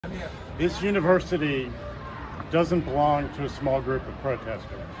This university doesn't belong to a small group of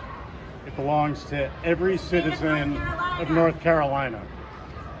protesters. It belongs to every citizen of North Carolina.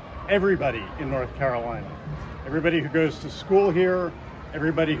 Everybody in North Carolina. Everybody who goes to school here,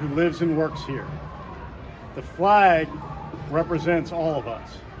 everybody who lives and works here. The flag represents all of us.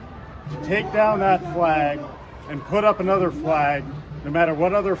 To take down that flag and put up another flag, no matter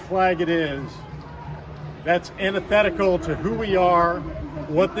what other flag it is, that's antithetical to who we are,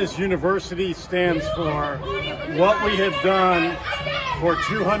 what this university stands for, what we have done for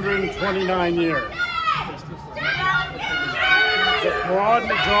 229 years. The broad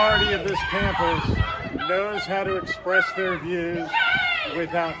majority of this campus knows how to express their views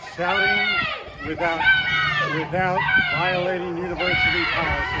without shouting, without violating university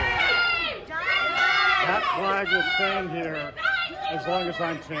policy. That flag will stand here as long as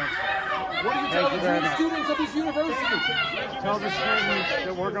I'm chancellor. What do you tell the students of this university? Tell the students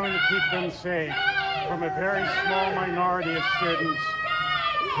that we're going to keep them safe from a very small minority of students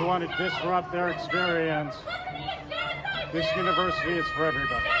who want to disrupt their experience. This university is for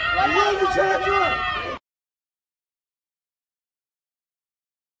everybody. You're the chancellor!